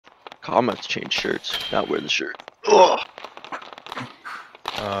I'm gonna have to change shirts. Not wear the shirt. Ugh.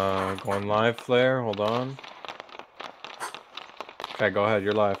 Going live, Flair. Hold on. Okay, go ahead.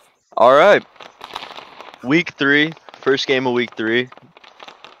 You're live. All right. Week 3, first game of week 3.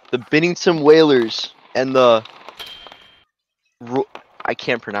 The Binghampton Whalers and the I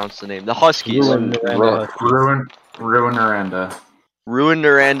can't pronounce the name. The Huskies. Rouyn-Noranda.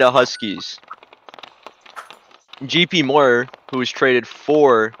 Rouyn-Noranda Huskies. JP Moore, who was traded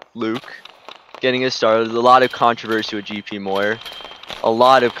for Luke, getting us started. There's a lot of controversy with JP Moore. A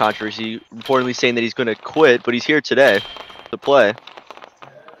lot of controversy, reportedly saying that he's going to quit, but he's here today to play.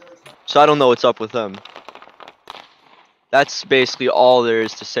 So I don't know what's up with him. That's basically all there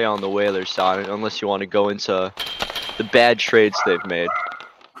is to say on the Whalers side, unless you want to go into the bad trades they've made.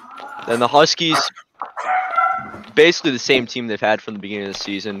 Then the Huskies, basically the same team they've had from the beginning of the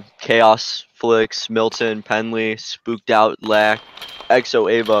season. Chaos, Flicks, Milton, Penley, Spooked Out, Lack,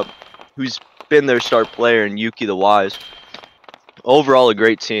 Exo Ava, who's been their star player, and Yuki the Wise. Overall, a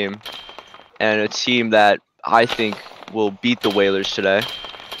great team, and a team that I think will beat the Whalers today.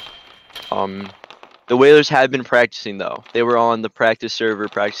 The Whalers have been practicing, though. They were on the practice server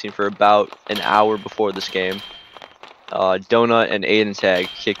practicing for about an hour before this game. Donut and Aiden Tag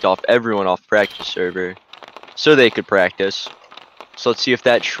kicked off everyone off practice server so they could practice. So let's see if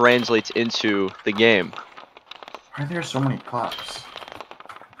that translates into the game. Why are there so many pucks?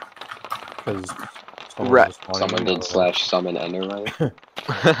 Because someone did /summon ender right.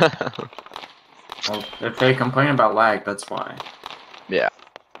 Well, if they complain about lag, that's why. Yeah.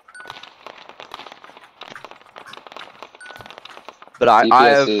 But I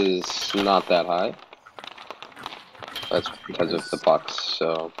have... is not that high. That's because of the pucks,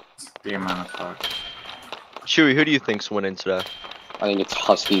 so... The amount of pucks. Chewy, who do you think's winning today? I think it's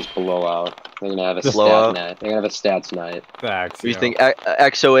Huskies blowout. They're gonna have a Blowout? stat night. They're gonna have a stats night. Facts. Do you think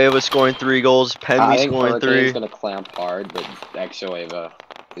Exo Ava scoring 3 goals, Penley scoring 3? Hurricane's gonna clamp hard, but Exo Ava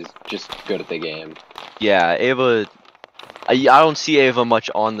is just good at the game. Yeah, Ava... I don't see Ava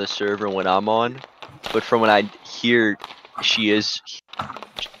much on the server when I'm on, but from when I hear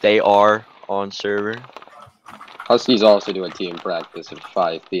they are on server. Huskies also do a team practice at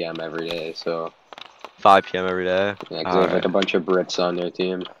 5 p.m. every day, so... 5 p.m. every day. Yeah, because they have like a bunch of Brits on their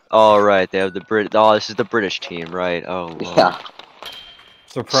team. Oh, right, they have the Brit. Oh, this is the British team, right? Oh, Lord. Yeah.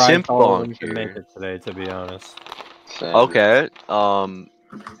 Surprised all of them can make it today, to be honest. Same. Okay.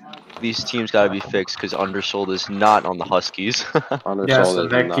 These teams gotta be fixed because Undersold is not on the Huskies. Undersold Yeah, so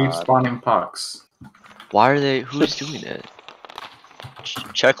is they not. keep spawning pucks. Why are they? Who's doing it?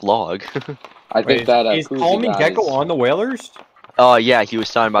 Check log. I think that is Call Me Gecko on the Whalers? Oh yeah, he was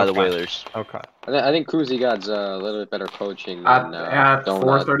signed by the Whalers. Okay. I think Kuzi got a little bit better coaching than At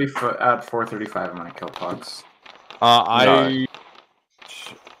Donut. 4:35, I'm gonna kill pucks.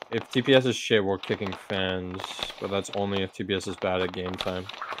 If TPS is shit, we're kicking fans, but that's only if TPS is bad at game time.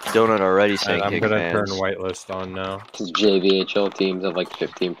 Donut already saying I'm kick gonna fans. turn whitelist on now. Because JBHL teams have like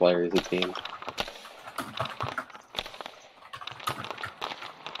 15 players a team.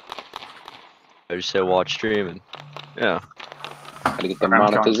 I just say watch stream and yeah. Gotta get the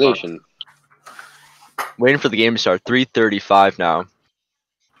monetization. Waiting for the game to start. 3:35 now.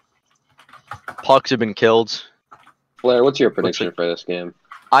 Pucks have been killed. Blair, what's your prediction for this game?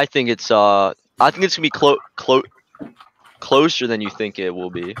 I think it's gonna be closer than you think it will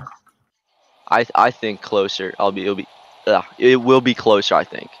be. I think closer. It will be closer. I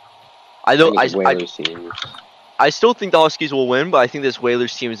think. I still think the Huskies will win, but I think this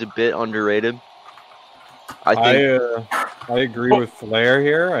Whalers team is a bit underrated. I agree with Flair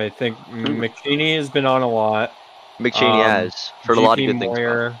here. I think McChaney has been on a lot. McChaney has heard a lot of good things.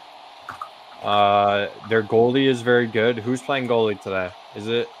 Their goalie is very good. Who's playing goalie today? Is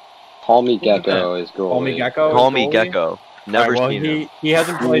it Call Me Gecko is goalie. Call Me Gecko? Call Me Gecko. Never seen him. He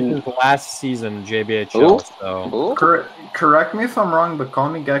hasn't played since last season JBHL. So Correct me if I'm wrong, but Call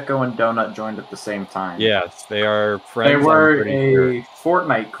Me Gecko and Donut joined at the same time. yes, they are friends. They were a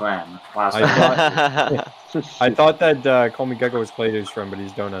Fortnite clan last night. I thought that Call Me Gecko was Clayton's friend, but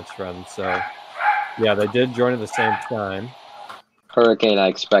he's Donut's friend. So yeah, they did join at the same time. Hurricane, I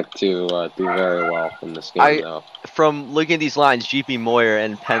expect to do very well in this game, though. From looking at these lines, JP Moyer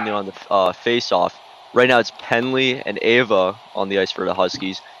and Penley on the face-off. Right now it's Penley and Ava on the ice for the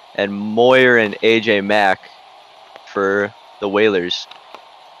Huskies, and Moyer and AJ Mack for the Whalers.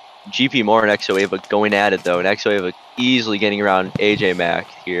 GP Moore and Exo Ava going at it, though, and Exo Ava easily getting around AJ Mack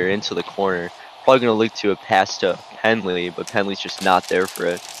here into the corner. Probably going to look to a pass to Penley, but Penley's just not there for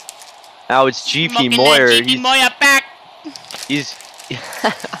it. Now it's GP Moyer. GP Moyer back. He's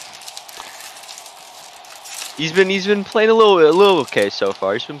He's been playing a little okay so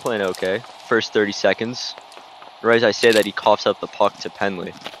far. He's been playing okay. First 30 seconds. Right as I say that, he coughs up the puck to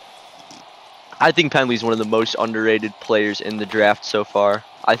Penley. I think Penley's one of the most underrated players in the draft so far.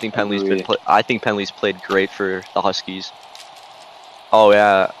 I think Penley's played great for the Huskies. Oh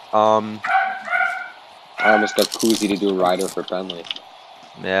yeah. I almost got Kuzi to do a rider for Penley.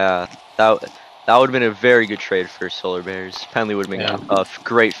 Yeah. That would have been a very good trade for Solar Bears. Penley would have been a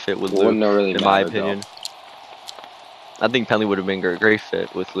great fit with Luke, Really in my opinion. I think Penley would have been a great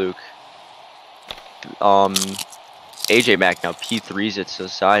fit with Luke. AJ Mack now P3s it to the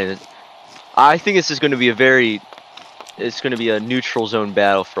side. I think this is going to be a neutral zone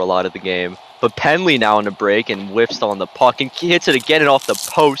battle for a lot of the game. But Penley now on the break and whiffs on the puck and hits it again and off the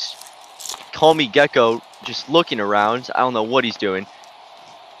post. Call me Gecko just looking around. I don't know what he's doing.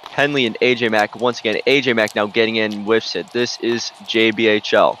 Penley and AJ Mack once again. AJ Mack now getting in and whiffs it. This is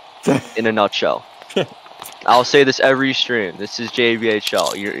JBHL in a nutshell. I'll say this every stream. This is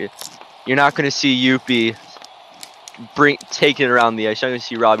JBHL. You're not going to see Youppi taking it around the ice. You're not going to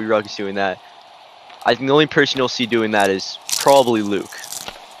see Robbie Ruggers doing that. I think the only person you'll see doing that is probably Luke.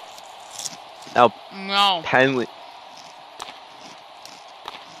 Now, No. Penley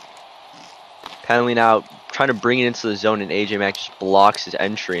now trying to bring it into the zone, and AJ Mack just blocks his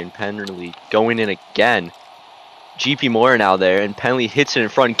entry, and Penley going in again. GP Moore now there, and Penley hits it in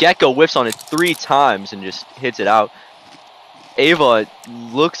front. Gecko whiffs on it 3 times and just hits it out. Ava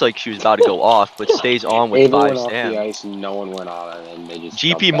looks like she was about to go off, but stays on with Ava 5 went off stands. the ice, and no one went on it, and they just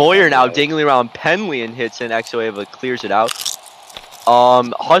GP Moyer now dangling around Penley and hits, and Exo Ava clears it out.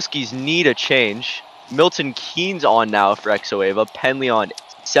 Huskies need a change. Milton Keen's on now for Exo Ava. Penley on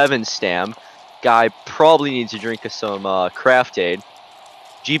 7 stam. Guy probably needs to drink some Craft Aid.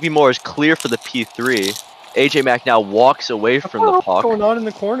 GP Moore is clear for the P3. AJ Mack now walks away from the puck. What's going on in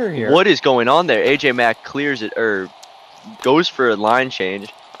the corner here? What is going on there? AJ Mack clears it, or goes for a line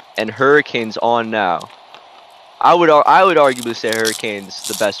change, and Hurricane's on now. I would arguably say Hurricane's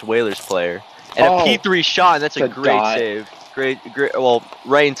the best Whalers player. And a P3 shot, and that's a great save. Great, well,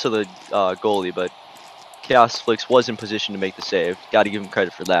 right into the goalie, but Chaos Flix was in position to make the save. Got to give him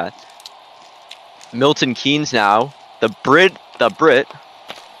credit for that. Milton Keynes now, the Brit,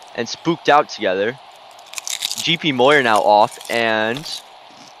 and Spooked Out together. GP Moyer now off, and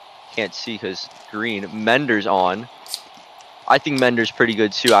can't see because green. Mender's on. I think Mender's pretty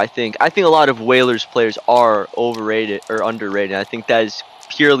good too. I think a lot of Whalers players are overrated or underrated. I think that is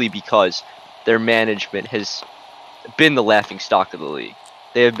purely because their management has been the laughing stock of the league.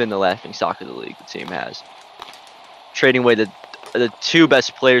 They have been the laughing stock of the league. The team has trading away the 2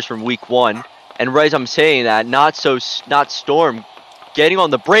 best players from week 1. And right as I'm saying that, not Storm getting on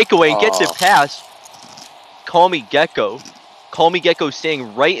the breakaway and gets it past. Call me Gecko. Call me Gecko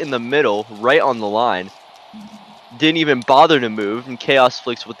staying right in the middle, right on the line. Didn't even bother to move, and Chaos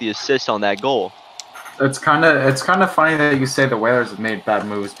Flix with the assist on that goal. It's kind of funny that you say the Whalers have made bad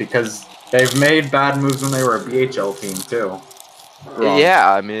moves, because they've made bad moves when they were a BHL team too. Wrong.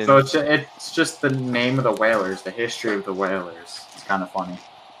 Yeah, I mean, so it's just the name of the Whalers, the history of the Whalers. It's kind of funny.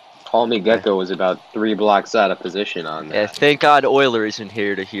 Call me Gecko was about 3 blocks out of position on that. Yeah, thank God Euler isn't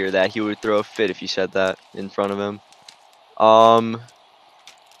here to hear that. He would throw a fit if you said that in front of him.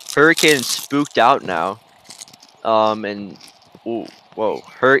 Hurricane Spooked Out now. And ooh, whoa,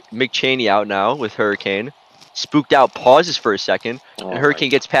 McChaney out now with Hurricane. Spooked Out pauses for a second, and Hurricane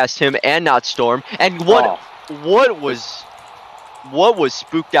gets past him and not Storm. And what was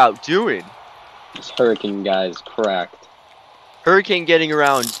Spooked Out doing? This Hurricane guy is cracked. Hurricane getting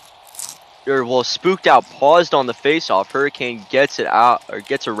around, Spooked Out paused on the face-off. Hurricane gets it out or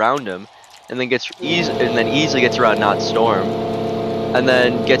gets around him, and then easily gets around not Storm, and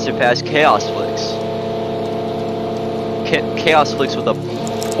then gets it past Chaos Flix. Chaos Flix with a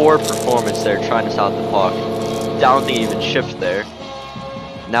poor performance there, trying to stop the puck. Don't think he even shift there.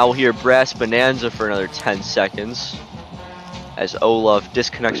 Now we'll hear Brass Bonanza for another 10 seconds as Olaf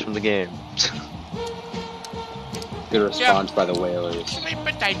disconnects from the game. Good response by the Whalers.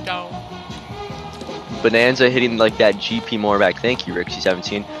 Bonanza hitting like that GP more back. Thank you,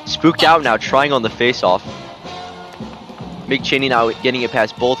 Rixie17. Spooked Out now, trying on the face-off. McChaney now getting it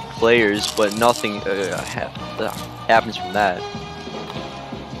past both players, but nothing happens from that.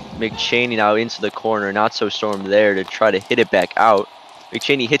 McChaney now into the corner, not so Storm there to try to hit it back out.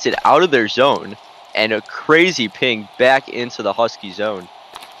 McChaney hits it out of their zone, and a crazy ping back into the Husky zone.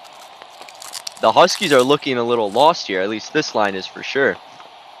 The Huskies are looking a little lost here, at least this line is for sure.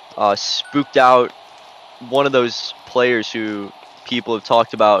 Spooked Out, one of those players who people have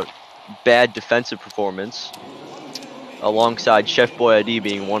talked about bad defensive performance, alongside Chef Boyardee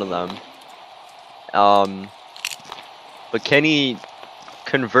being one of them. But can he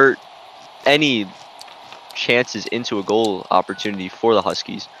convert any chances into a goal opportunity for the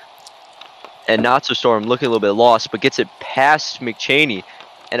Huskies? And Not So Storm looking a little bit lost, but gets it past McChaney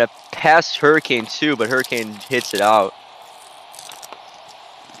and a past Hurricane too, but Hurricane hits it out.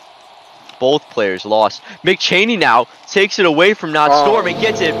 Both players lost. McChaney now takes it away from Not Storm and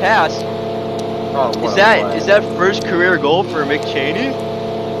gets it past. Is that first career goal for McChaney?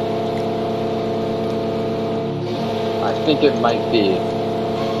 I think it might be.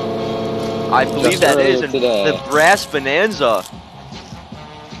 I believe that is, and the brass bonanza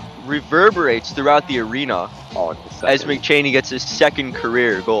reverberates throughout the arena as McChaney gets his second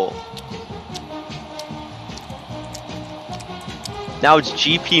career goal. Now it's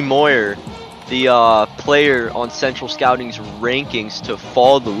GP Moyer, the player on Central Scouting's rankings to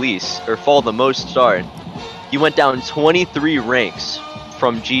fall the least, or fall the most. Sorry, he went down 23 ranks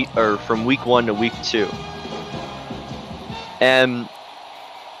from week 1 to week 2, and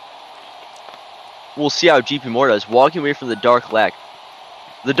we'll see how GP Moore does. Walking away from the Dark Lack.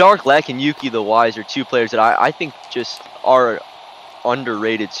 The Dark Lack and Yuki the Wise are two players that I think just are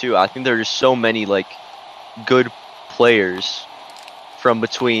underrated too. I think there are just so many like good players from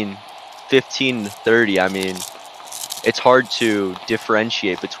between 15 to 30. I mean, it's hard to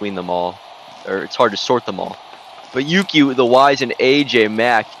differentiate between them all, or it's hard to sort them all. But Yuki the Wise and AJ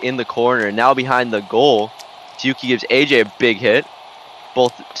Mack in the corner, and now behind the goal, Yuki gives AJ a big hit.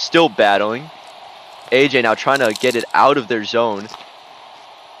 Both still battling. AJ now trying to get it out of their zone.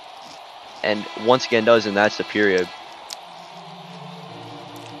 And once again does, and that's the period.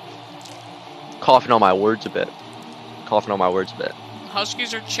 Coughing on my words a bit.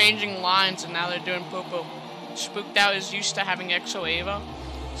 Huskies are changing lines, and now they're doing poo-poo. Spooked Out is used to having Exo Ava,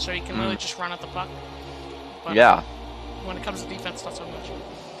 so he can really just run at the puck. But yeah. When it comes to defense, not so much.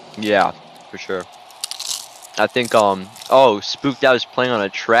 Yeah, for sure. I think, Spooked Out is playing on a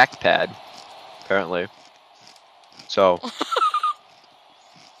trackpad, apparently. So...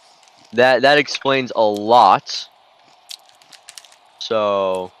 That explains a lot.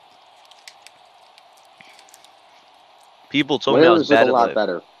 So people told me I was bad at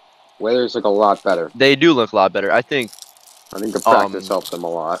it. Whalers look a lot better. They do look a lot better. I think the practice helped them a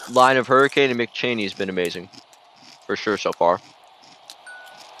lot. Line of Hurricane and McChaney has been amazing, for sure so far.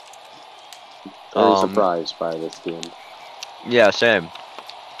 Very surprised by this team. Yeah, same.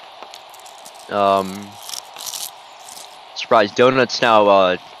 Surprised. Donuts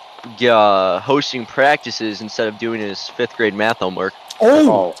now hosting practices instead of doing his 5th grade math homework.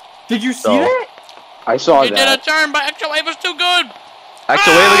 Oh! Did you see that? I saw that. He did a turn, but Exo Ava's too good. Exo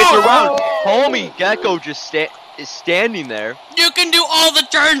Ava gets around. Homie Gecko just is standing there. You can do all the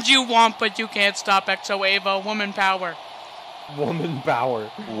turns you want, but you can't stop Exo Ava. Woman power. Woman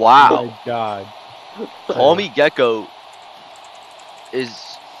power. Wow. Oh my god. Homie Gecko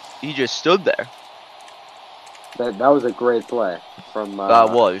he just stood there. That was a great play from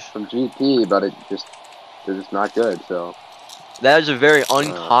from GP, but they're just not good. So that is a very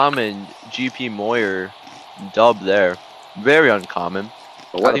uncommon GP Moyer dub there. Very uncommon.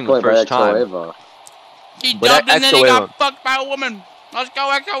 I think the first time. He dubbed and then he got fucked by a woman. Let's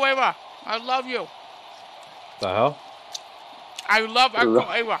go, Exo Ava. I love you. The hell? I love Exo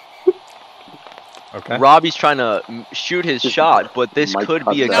Ava. Okay. Robbie's trying to shoot his shot, but this could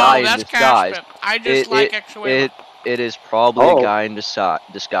be a guy in disguise. I just like Exo Ava. It is probably a guy in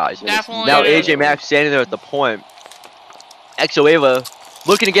disguise. Definitely. Now AJ Mack standing there at the point. Exo Ava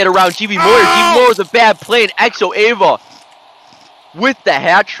looking to get around GB Moore. GB Moore with a bad play, and Exo Ava with the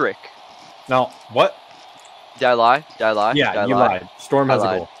hat trick. No, what? Did I lie? Yeah, you lied. Storm has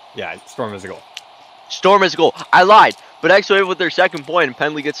a goal. Yeah, Storm has a goal. Storm has a goal. I lied. But Exo Ava with their second point, and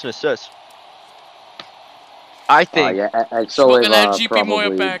Penley gets an assist. I think Exo Ava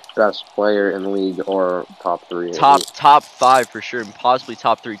probably best player in the league or top 3. Top 5 for sure, and possibly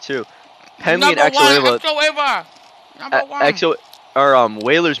top 3 too. Penley and Exo Ava. Exo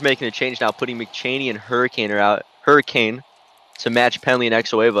Whalers making a change now, putting McChaney and Hurricane to match Penley and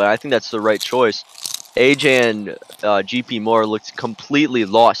Exo Ava. I think that's the right choice. AJ and GP Moore looked completely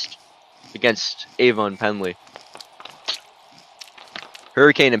lost against Ava and Penley.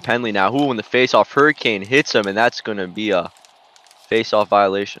 Hurricane and Penley now. Who won the face-off? Hurricane hits him, and that's going to be a face-off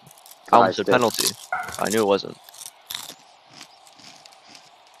violation. I almost said penalty. I knew it wasn't.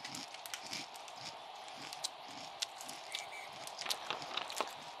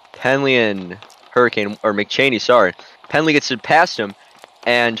 Penley and Hurricane, or McChaney, sorry. Penley gets it past him,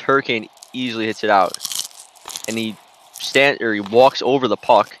 and Hurricane easily hits it out. And he walks over the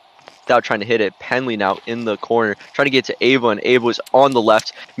puck. out trying to hit it. Penley now in the corner, trying to get to Ava, and Ava was on the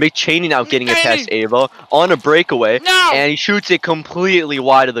left. McChaney now getting it past Ava on a breakaway, and he shoots it completely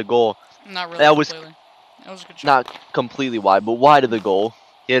wide of the goal. Not really. That was completely. That was a good shot. Not completely wide, but wide of the goal.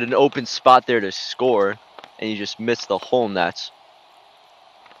 He had an open spot there to score, and he just missed the whole net.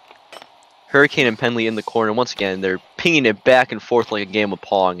 Hurricane and Penley in the corner once again. They're pinging it back and forth like a game of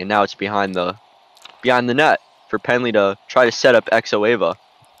Pong, and now it's behind the net for Penley to try to set up Exo Ava.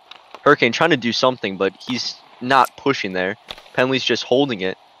 Hurricane trying to do something, but he's not pushing there. Penley's just holding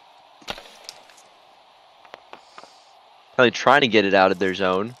it. Penley trying to get it out of their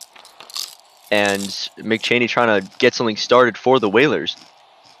zone. And McChaney trying to get something started for the Whalers.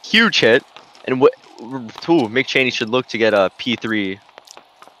 Huge hit. And McChaney should look to get a P3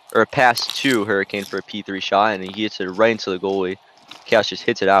 or a pass to Hurricane for a P3 shot, and he hits it right into the goalie. Chaos just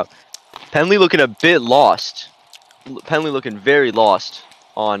hits it out. Penley looking a bit lost. Penley looking very lost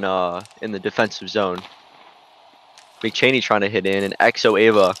on in the defensive zone. McChaney trying to hit in, and Exo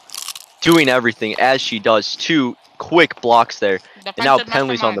Ava doing everything as she does. 2 quick blocks there, and now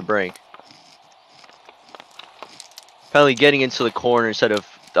Penley's on the brink. Penley getting into the corner instead of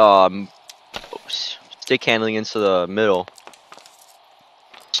stick handling into the middle.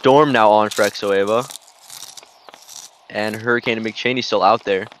 Storm now on for Exo Ava. And Hurricane and McChaney still out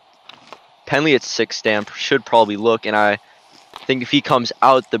there. Penley at 6 stamp should probably look, and I think if he comes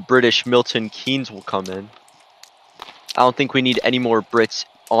out, the British Milton Keynes will come in. I don't think we need any more Brits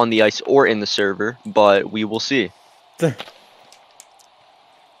on the ice or in the server, but we will see.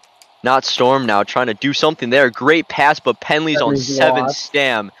 Not Storm now trying to do something there. Great pass, but Penley's on 7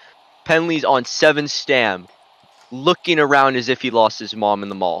 stam. Penley's on 7 stam. Looking around as if he lost his mom in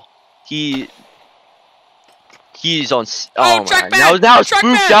the mall. He's on. Oh my! Now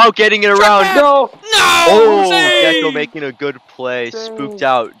Spooked Out getting it around. No. Oh, Gecko making a good play. Spooked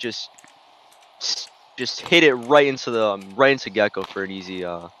Out just hit it right into Gecko for an easy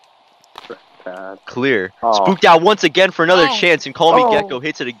clear. Spooked Out once again for another chance, and Call Me Gecko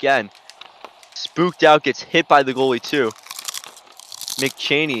hits it again. Spooked Out gets hit by the goalie too.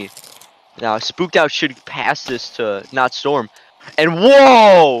 McChaney. Now Spooked Out should pass this to not Storm, and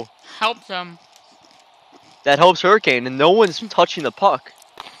whoa! Help them. That helps Hurricane, and no one's touching the puck.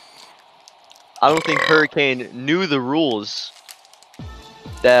 I don't think Hurricane knew the rules.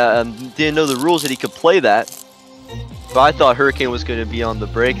 Didn't know the rules that he could play that. But I thought Hurricane was going to be on the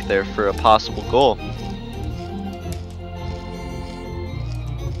break there for a possible goal.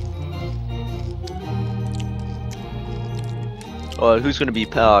 Who's going to be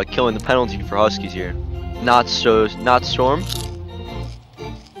killing the penalty for Huskies here? Not Storm.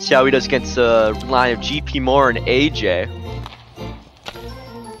 See how he does against the line of GP Moore and AJ.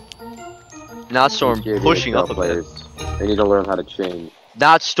 Not Storm pushing up a bit. They need to learn how to change.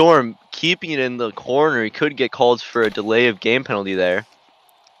 Not Storm keeping it in the corner. He could get called for a delay of game penalty there.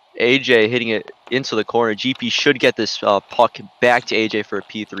 AJ hitting it into the corner. GP should get this puck back to AJ for a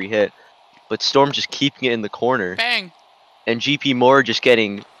P3 hit. But Storm just keeping it in the corner. Bang. And GP Moore just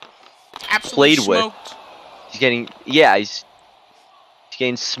getting absolutely played smoked. With. He's getting, yeah, he's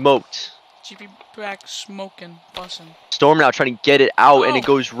getting smoked. GP back smoking, bussing. Storm now trying to get it out, and it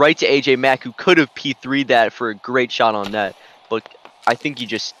goes right to AJ Mack, who could have P3'd that for a great shot on net. But I think he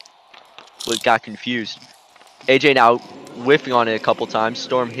just got confused. AJ now whiffing on it a couple times.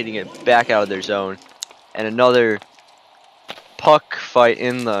 Storm hitting it back out of their zone. And another puck fight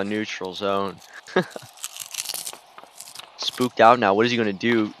in the neutral zone. Spooked Out now. What is he going to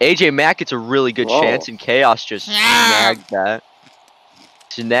do? AJ Mack gets a really good chance, and Chaos just snagged that.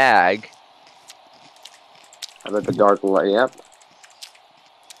 Snag. I bet the dark yep.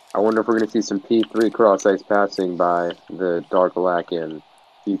 I wonder if we're going to see some P3 cross-ice passing by the Dark Lack and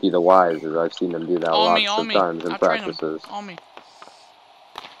Youppi the Wise, as I've seen them do that lots of times in practices.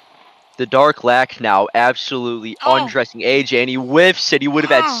 The Dark Lack now absolutely undressing AJ, and he whiffs it. He would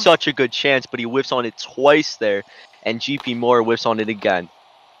have had such a good chance, but he whiffs on it twice there, and GP Moore whiffs on it again.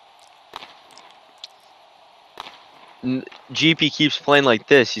 GP keeps playing like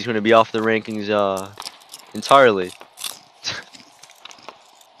this, he's going to be off the rankings entirely.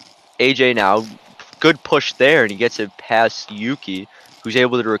 AJ now, good push there, and he gets it past Yuki, who's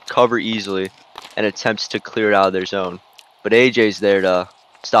able to recover easily and attempts to clear it out of their zone. But AJ's there to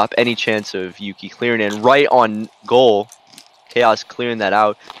stop any chance of Yuki clearing in right on goal. Chaos clearing that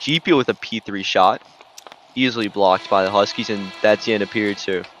out. GP with a P3 shot, easily blocked by the Huskies, and that's the end of period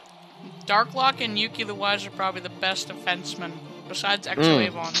 2. Darklock and Yuki the Wise are probably the best defensemen besides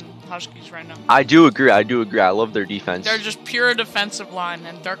Exo on Huskies right now. I do agree. I love their defense. They're just pure defensive line,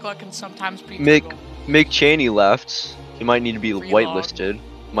 and Darklock can sometimes beat the goal. Mick Cheney left. He might need to be whitelisted.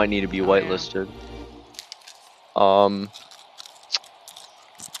 might need to be Oh, whitelisted.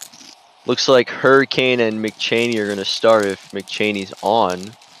 Looks like Hurricane and McChaney are gonna start if McChaney's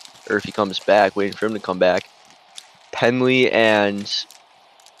on, or if he comes back. Waiting for him to come back. Penley and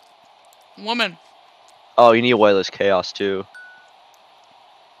Woman. oh, you need a whitelist Chaos too.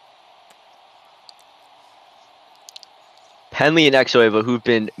 Penley and Exoeva, who've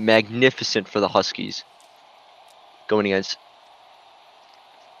been magnificent for the Huskies, going against.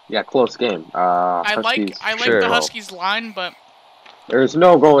 Yeah, close game. I like Sure. the Huskies line, but There's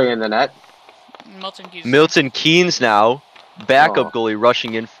no goalie in the net. Milton Keynes now, backup Oh. goalie,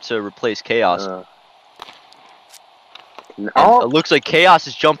 rushing in to replace Chaos. And Oh, it looks like Chaos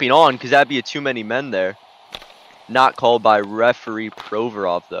is jumping on because that'd be a too many men there. Not called by referee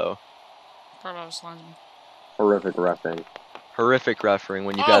Provorov though. horrific reffing. Horrific refereeing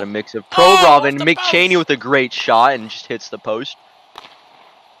when you Oh. got a mix of Provorov and off the McChaney post. with a great shot and just hits the post.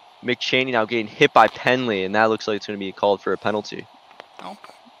 McChaney now getting hit by Penley, and that looks like it's going to be called for a penalty.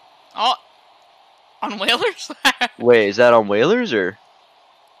 Oh. On Whalers? Wait, is that on Whalers or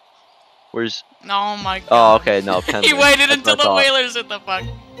where's? Oh my god. Oh, okay, no, Penley. He waited That's until what I the thought. Whalers hit the puck.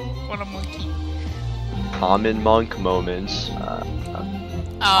 What a monkey. Common monk moments.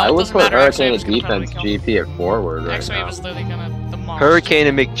 I would doesn't put matter, Hurricane X-Wave's gonna defense penalty GP at forward right X-Wave now. is literally gonna demolish. Hurricane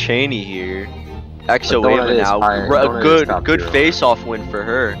and McChaney here. Exoeva Donut is now. high- A Donut is top good tier. face-off win for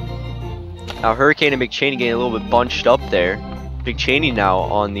her. Now Hurricane and McChaney getting a little bit bunched up there. McChaney now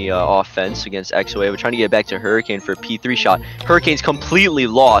on the offense against Exoeva, trying to get back to Hurricane for a P3 shot. Hurricane's completely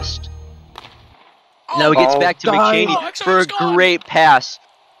lost. Now it gets back to McChaney for a Exoeva's gone. great pass,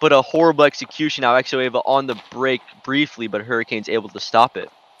 but a horrible execution. Now Exoeva on the break briefly, but Hurricane's able to stop it.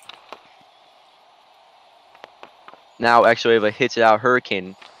 Now Exoeva hits it out.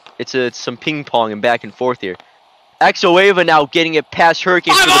 Hurricane. It's some ping pong and back and forth here. Exoeva now getting it past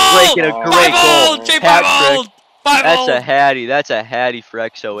Hurricane for the break and a great goal. Hat trick. That's a hattie. That's a hattie for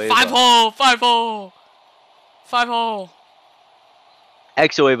Exoeva. 5-0.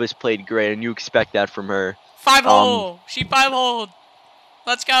 Exoeva's played great, and you expect that from her. 5-0. She 5-0.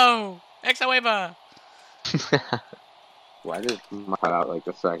 Let's go. Exoeva. Why did my cut out like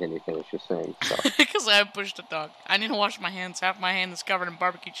the second he finished his saying stuff? Because I pushed a dog. I need to wash my hands. Half my hand is covered in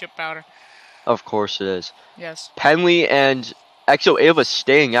barbecue chip powder. Of course it is. Yes. Penley and Exoeva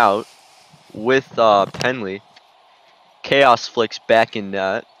staying out with Penley. Chaos flicks back in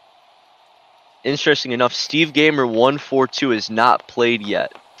net. Interesting enough, Steve Gamer 142 is not played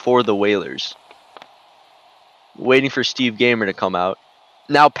yet for the Whalers. Waiting for Steve Gamer to come out.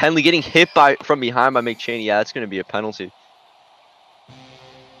 Now Penley getting hit from behind by McChaney. Yeah, that's going to be a penalty.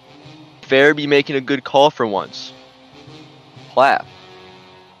 Farabee making a good call for once. Platt.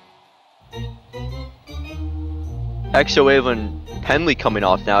 Exoeva and Penley coming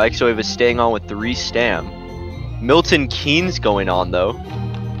off now. Exoeva staying on with 3 Stam. Milton Keynes going on though.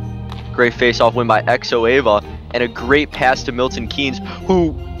 Great face-off win by Exoeva and a great pass to Milton Keynes,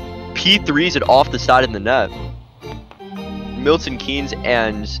 who P3's it off the side of the net. Milton Keynes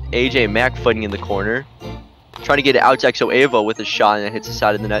and AJ Mack fighting in the corner, trying to get it out to Exoeva with a shot, and it hits the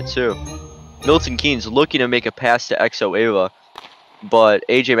side of the net too. Milton Keynes looking to make a pass to Exoeva, but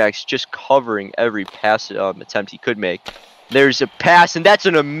AJ Mack's just covering every pass attempt he could make. There's a pass, and that's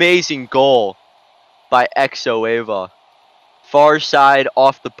an amazing goal by Exoeva. Far side,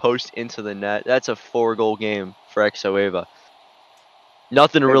 off the post, into the net. That's a 4-goal game for Exoeva.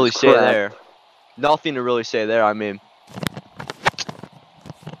 Nothing to really say there. Nothing to really say there, I mean.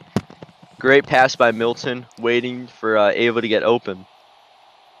 Great pass by Milton, waiting for Ava to get open.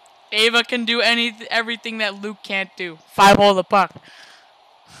 Ava can do everything that Luke can't do. 5-0 the puck.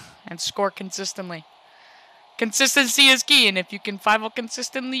 And score consistently. Consistency is key, and if you can 5-0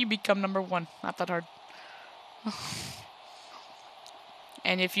 consistently, you become number 1. Not that hard.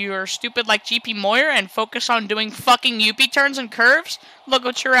 And if you are stupid like GP Moyer and focus on doing fucking Youppi turns and curves, look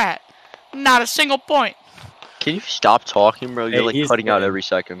what you're at. Not a single point. Can you stop talking, bro? You're like cutting out every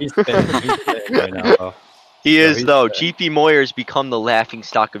second. He's spinning right now, though. He is, he's though. spinning. GP Moyer has become the laughing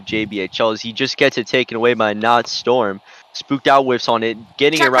stock of JBHL as he just gets it taken away by Not Storm. Spooked out whiffs on it,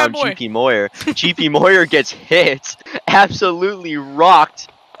 getting Check around that boy. GP Moyer. GP Moyer gets hit, absolutely rocked,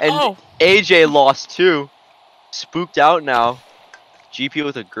 and AJ lost too. Spooked out now. GP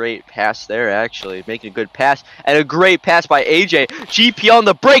with a great pass there, actually. Making a good pass. And a great pass by AJ. GP on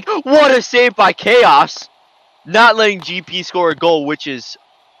the break. What a save by Chaos. Not letting GP score a goal, which is,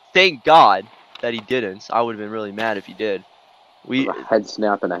 thank God that he didn't. I would have been really mad if he did. A head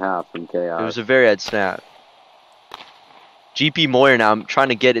snap and a half from Chaos. It was a very head snap. GP Moyer now trying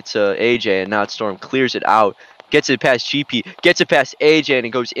to get it to AJ, and Not Storm clears it out. Gets it past GP, gets it past AJ, and it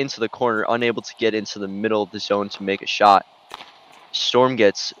goes into the corner, unable to get into the middle of the zone to make a shot. Storm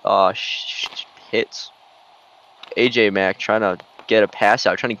gets hits. AJ Mack trying to get a pass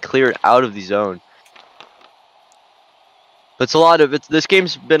out, trying to clear it out of the zone. It's a lot of this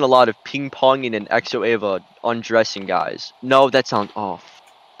game's been a lot of ping-ponging and Exo Ava undressing guys. No, that sounds off.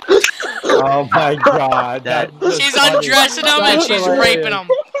 Oh my god. She's undressing him and she's raping him.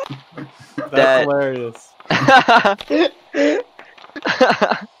 That's hilarious.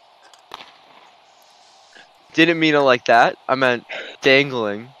 Didn't mean it like that. I meant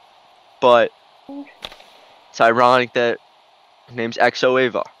dangling. But it's ironic that her name's Exo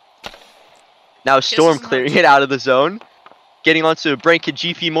Ava. Now Storm clearing it out of the zone. Getting onto the break. Can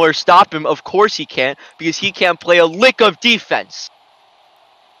GP Moore stop him? Of course he can't, because he can't play a lick of defense.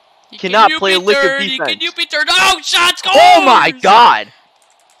 He cannot play a lick of defense. He can Youppi turn. Oh, shots go! Oh my god!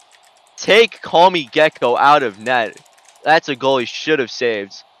 Take Call Me Gecko out of net. That's a goal he should have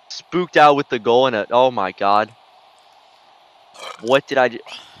saved. Spooked out with the goal and oh my god. What did I do?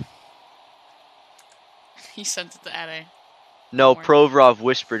 He sent it to A. No, Provorov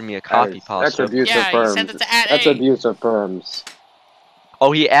whispered me a copy That's pasta. abuse of Yeah, he firms. sent it to A. That's abuse of firms.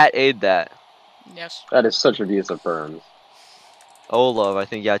 Oh, he @A'd that. Yes. That is such abuse of firms. Oh, love, I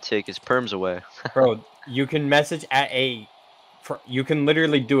think you gotta take his perms away. Bro, you can message @A. You can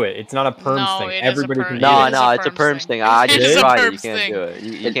literally do it. It's not a perms thing. Everybody can do No, it. no, it's a perms thing. I It just is a tried it. You perms can't thing. do it.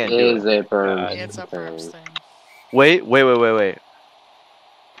 You It can't do is it. a firms It's a perms thing. thing. Wait.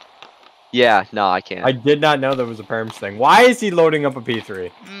 Yeah, no, I can't. I did not know there was a perms thing. Why is he loading up a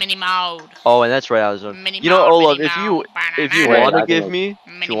P3? Mini mode. Oh, and that's right. I was. Mini You know, mode, Olaf, mini if you mode. Wait, want to I give think- me,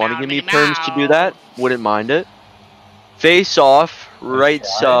 Mini mode, mini perms to do mode. that, wouldn't mind it. Face off, right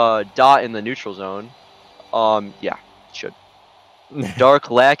try. dot in the neutral zone. Yeah, should. Dark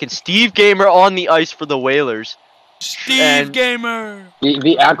Lack and Steve Gamer on the ice for the Whalers. Steve Gamer.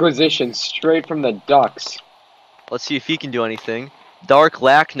 The acquisition straight from the Ducks. Let's see if he can do anything. Dark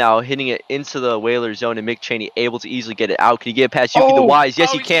Lack now hitting it into the Whalers zone, and Mick Cheney able to easily get it out. Can he get it past Yuki the Wise?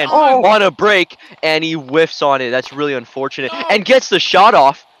 Yes, he can. On a break, and he whiffs on it. That's really unfortunate. And gets the shot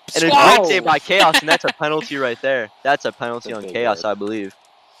off. And a great save by Chaos, and that's a penalty right there. That's a penalty on Chaos, I believe.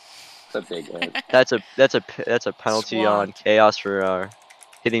 That's a big hit. That's a penalty on Chaos for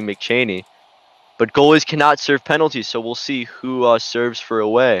hitting McChaney. But goalies cannot serve penalties, so we'll see who serves for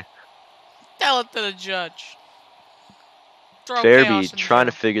away. Tell it to the judge. Throw Fairby Chaos in trying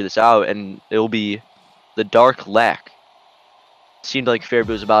to jail. figure this out, and it'll be the Dark Lack. Seemed like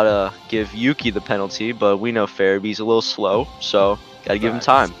Fairby was about to give Yuki the penalty, but we know Fairby's a little slow, so gotta give him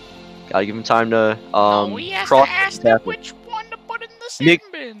time. Gotta give him time to No, he has to cross ask the him tackle. which one to put in the sin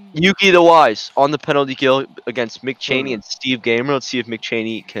bin. Yuki the Wise on the penalty kill against Mick Cheney and Steve Gamer. Let's see if Mick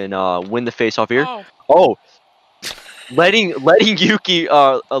Cheney can win the face-off here. Oh, Letting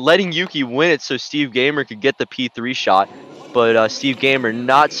Yuki win it so Steve Gamer could get the P3 shot, but Steve Gamer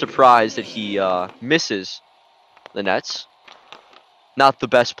not surprised that he misses the nets. Not the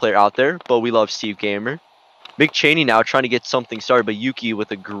best player out there, but we love Steve Gamer. Mick Cheney now trying to get something started, but Yuki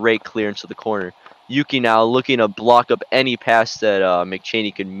with a great clearance to the corner. Yuki now looking to block up any pass that Mick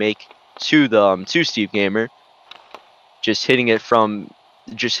Cheney could make to Steve Gamer. Just hitting it around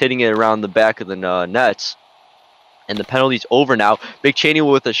the back of the nets. And the penalty's over now. Mick Cheney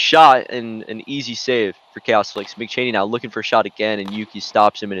with a shot and an easy save for Chaos Flix. Mick Cheney now looking for a shot again, and Yuki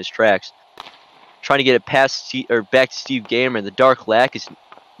stops him in his tracks. Trying to get it back to Steve Gamer, and the Dark Lack is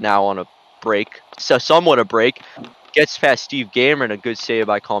now on a break. So somewhat a break. Gets past Steve Gamer, and a good save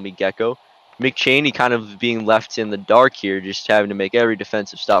by Call Me Gecko. Mick Cheney kind of being left in the dark here, just having to make every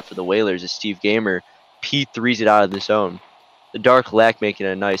defensive stop for the Whalers as Steve Gamer P3s it out of the zone. The Dark Lack making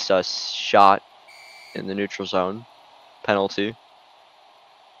a nice shot in the neutral zone. Penalty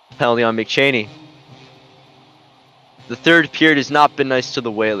on Mick Cheney. The third period has not been nice to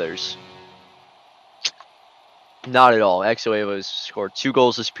the Whalers. Not at all. Exo Ava has scored 2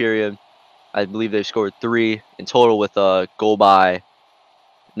 goals this period. I believe they've scored 3 in total with a goal by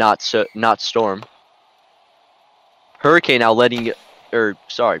not Storm. Hurricane now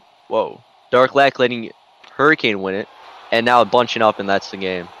Dark Lack letting Hurricane win it, and now bunching up, and that's the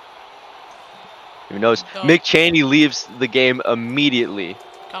game. Even knows Mick Cheney leaves the game immediately.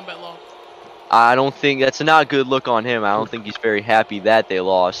 combat low. I don't think that's not a good look on him. I don't think he's very happy that they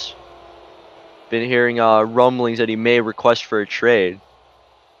lost. Been hearing rumblings that he may request for a trade,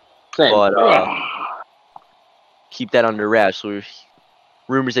 but keep that under wraps. So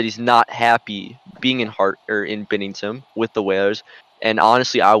rumors that he's not happy being in Binghampton with the Whalers, and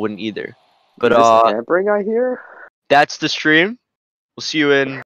honestly, I wouldn't either. But Is this tampering, I hear? that's the stream. We'll see you in